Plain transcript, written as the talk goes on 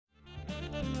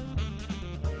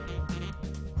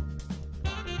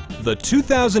The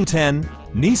 2010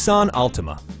 Nissan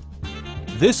Altima.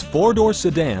 This four-door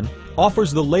sedan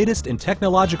offers the latest in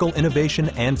technological innovation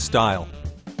and style.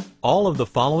 All of the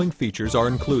following features are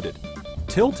included: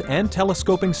 tilt and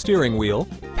telescoping steering wheel,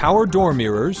 power door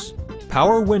mirrors,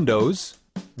 power windows,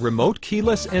 remote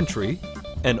keyless entry,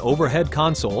 an overhead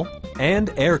console,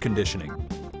 and air conditioning.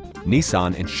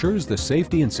 Nissan ensures the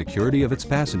safety and security of its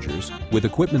passengers with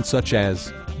equipment such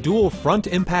as dual front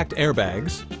impact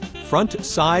airbags, front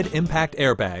side impact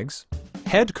airbags,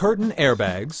 head curtain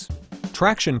airbags,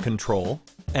 traction control,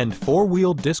 and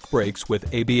four-wheel disc brakes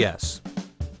with ABS.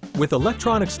 With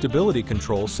electronic stability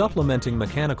control supplementing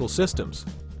mechanical systems,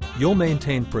 you'll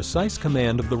maintain precise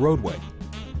command of the roadway.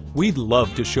 We'd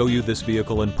love to show you this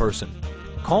vehicle in person.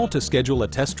 Call to schedule a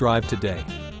test drive today.